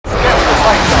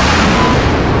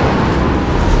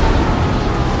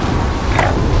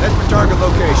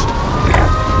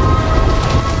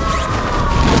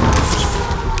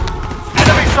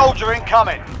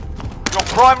incoming. Your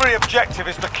primary objective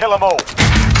is to kill them all.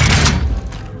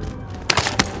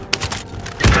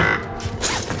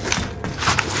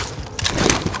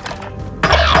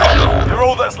 You're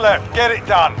all that's left. Get it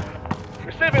done.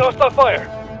 Receiving hostile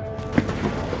fire.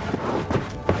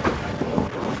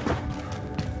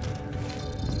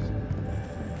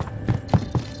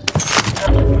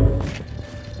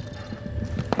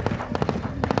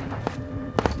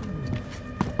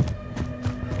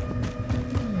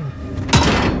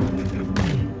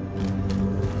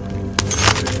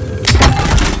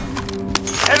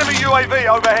 Enemy UAV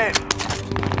overhead.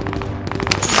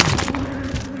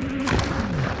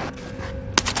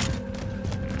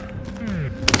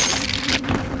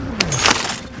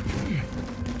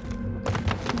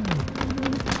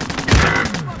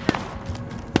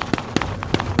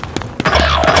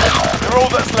 You're all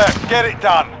that's left. Get it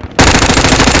done.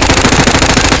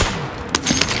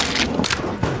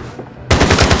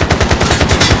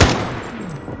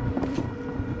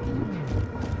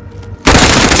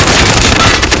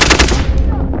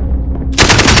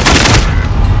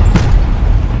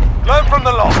 Learn from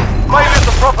the loss. Failure's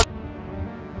the proper...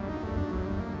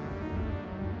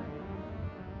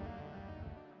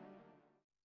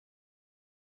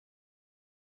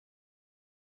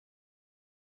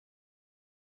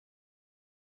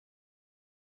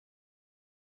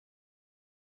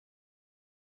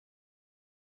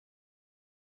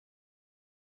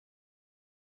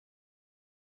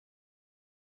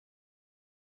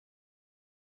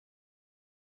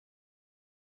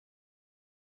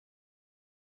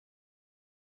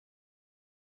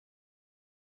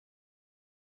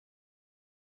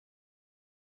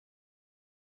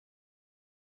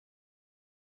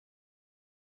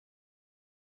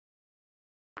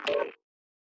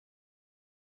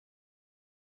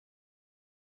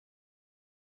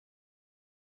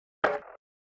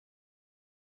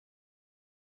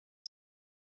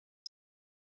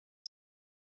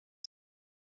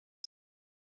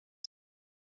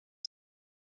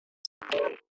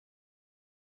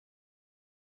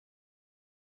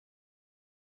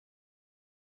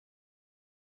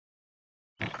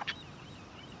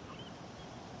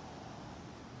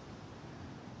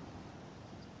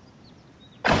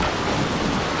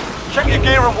 Check your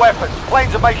gear and weapons.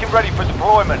 Planes are making ready for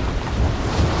deployment.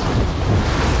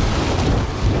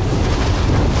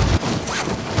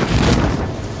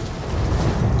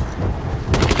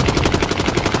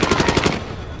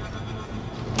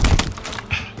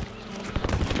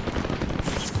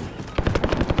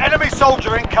 Enemy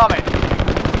soldier incoming.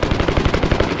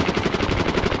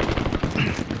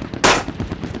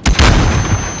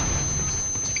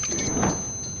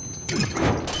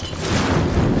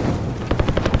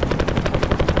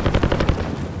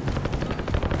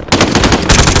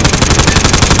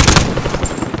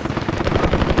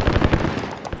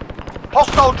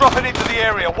 Hostile dropping into the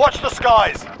area. Watch the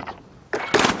skies.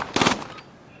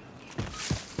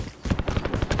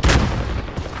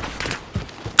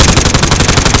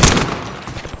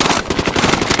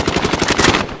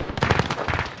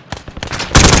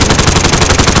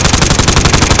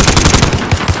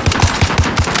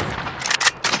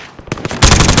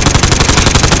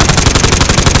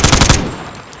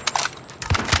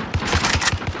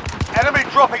 Enemy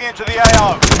dropping into the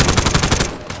AO.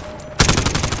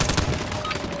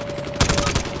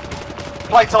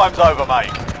 Playtime's over, mate.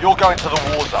 You're going to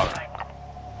the war zone.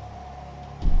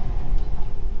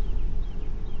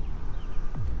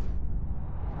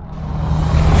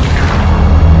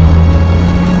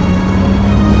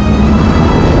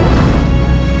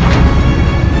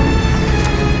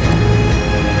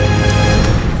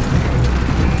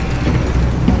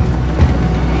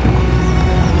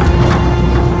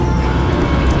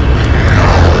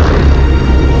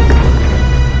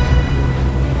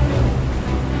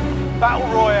 Battle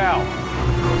Royale.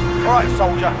 Alright,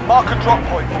 soldier, mark a drop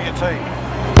point for your team.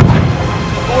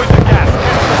 Avoid the gas,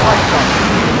 get to the safe zone.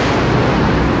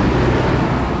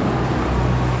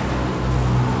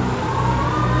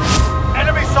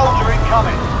 Enemy soldier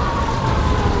incoming.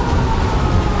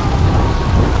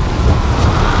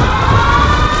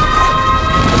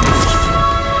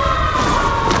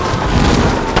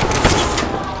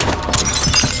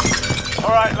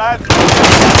 Alright, lads.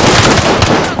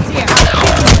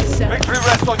 Victory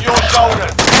rests on your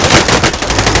shoulders.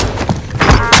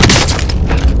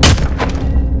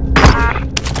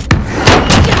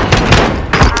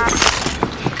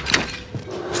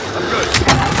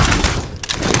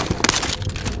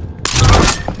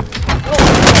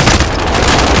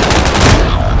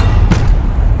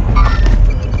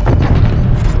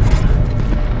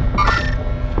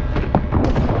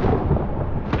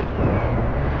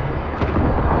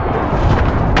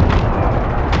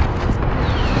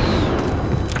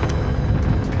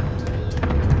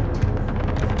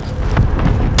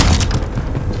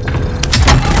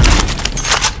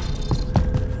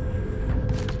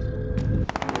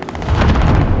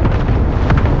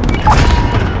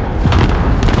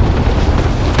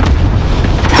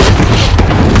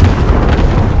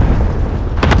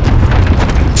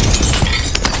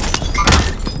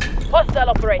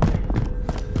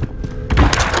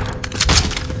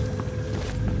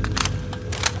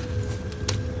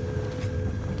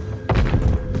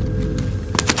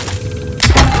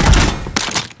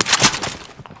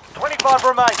 5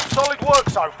 remain. Solid work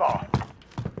so far.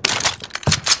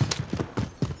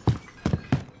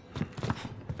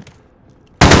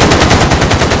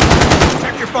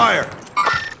 Check your fire.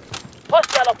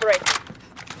 Hostile operator.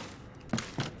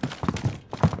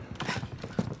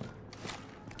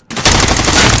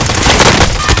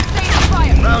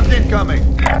 Rounds incoming.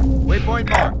 Waypoint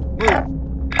marked. Move.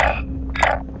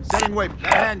 Setting waypoint.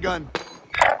 Got a handgun.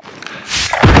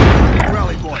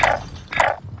 Rally point.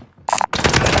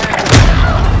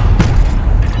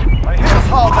 They hit us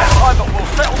hard that time, but we'll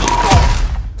settle